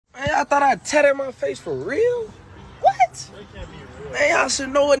I thought I'd tatted my face for real? What? Man, y'all should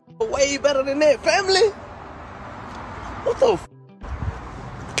know it way better than that, family. What the f?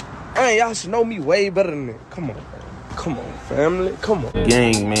 Man, y'all should know me way better than that. Come on, man. Come on, family. Come on.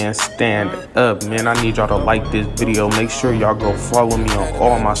 Gang, man, stand up, man. I need y'all to like this video. Make sure y'all go follow me on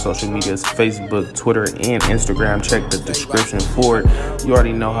all my social medias, Facebook, Twitter, and Instagram. Check the description for it. You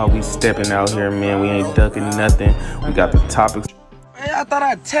already know how we stepping out here, man. We ain't ducking nothing. We got the topics. Man, I thought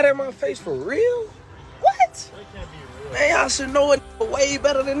I'd tatted my face for real? What? Man, y'all should know it way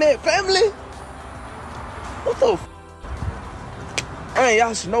better than that, family. What the f? Man,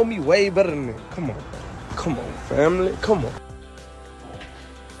 y'all should know me way better than that. Come on, man. Come on, family. Come on.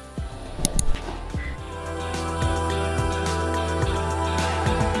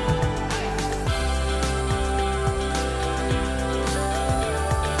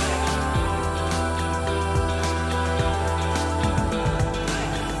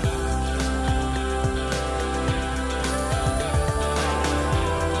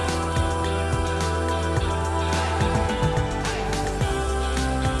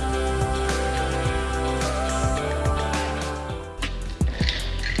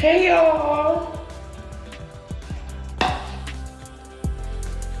 Hey y'all!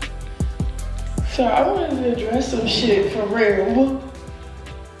 So I wanted to address some shit for real.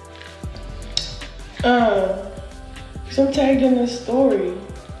 I'm tagged in this story.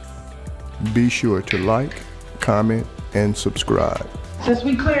 Be sure to like, comment, and subscribe. Since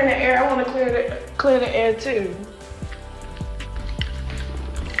we clearing the air, I want to clear the air too.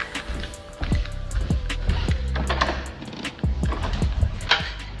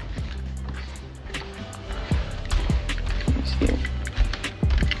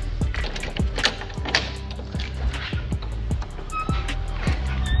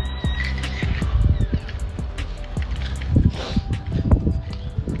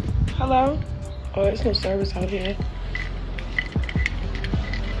 Hello? Oh, there's no service out here.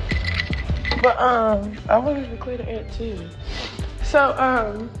 But I wanted to clear the air too.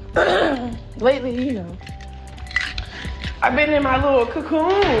 So lately, you know, I've been in my little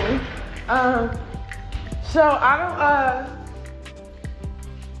cocoon. So I don't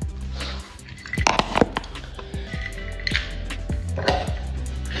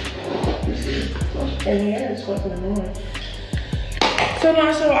and the air is fucking annoying. So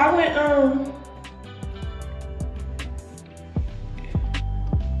no, so I went,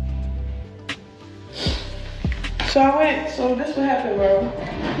 so this what happened, bro.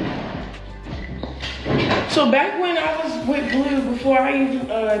 So back when I was with Blue, before I even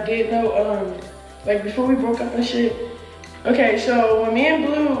did no, like before we broke up and shit. Okay, so when me and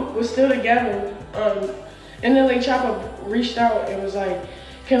Blue was still together, NLE Choppa reached out and was like,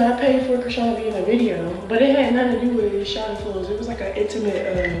 can I pay for Chrisean to be in a video? But it had nothing to do with his shot flows. It was like an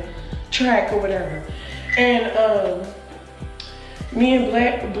intimate track or whatever. And me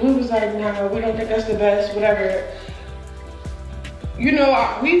and Blue was like, nah, we don't think that's the best, whatever. You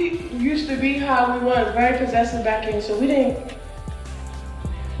know, we used to be how we was, very possessive back in, so we didn't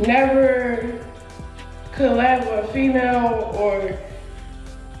never collab with a female or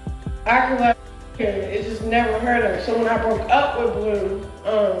I collab. It just never hurt her. So when I broke up with Blue,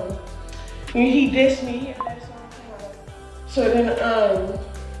 he dissed me. He had that song come out. So then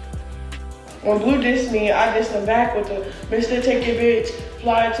when Blue dissed me, I dissed him back with the Mr. Take Your Bitch,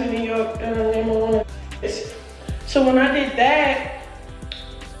 Fly to New York, So when I did that,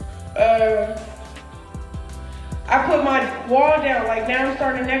 I put my wall down. Like now I'm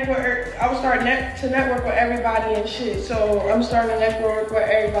starting to network. I was starting to network with everybody and shit. So I'm starting to network with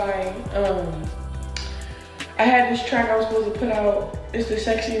everybody. I had this track I was supposed to put out. It's the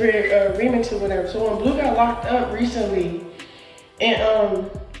Sexy Red remix or whatever. So when Blue got locked up recently, and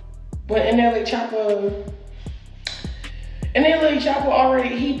when NLE Choppa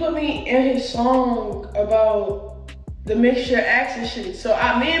already, he put me in his song about the mixture acts and shit. So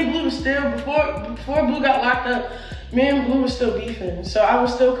me and Blue was still, before Blue got locked up, me and Blue was still beefing. So I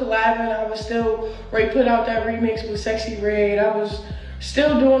was still collabing. I was still put out that remix with Sexy Red. I was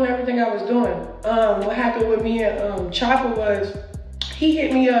still doing everything I was doing. What happened with me and Choppa was, he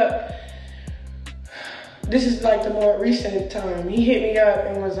hit me up. This is like the more recent time. He hit me up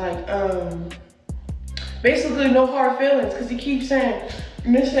and was like, basically no hard feelings, because he keeps saying,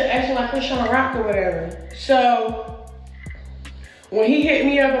 Mr. Action like Chrisean Rock or whatever. So when he hit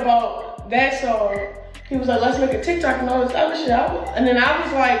me up about that song, he was like, let's make a TikTok and all this other shit. And then I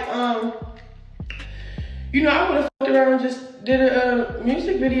was like, you know, I would have fucked around and just did a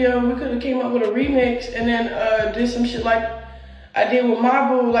music video. We could have came up with a remix and then did some shit like I did with my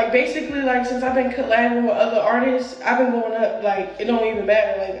boo. Like basically, like since I've been collabing with other artists, I've been going up. Like it don't even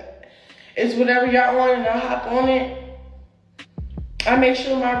matter. Like it's whatever y'all want and I'll hop on it. I make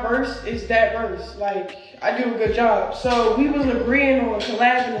sure my verse is that verse. Like, I do a good job. So we was agreeing on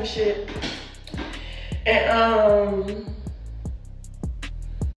collabing and shit. And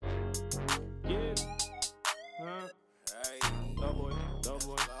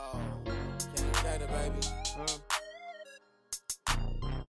Dohboy. Can't get it, baby.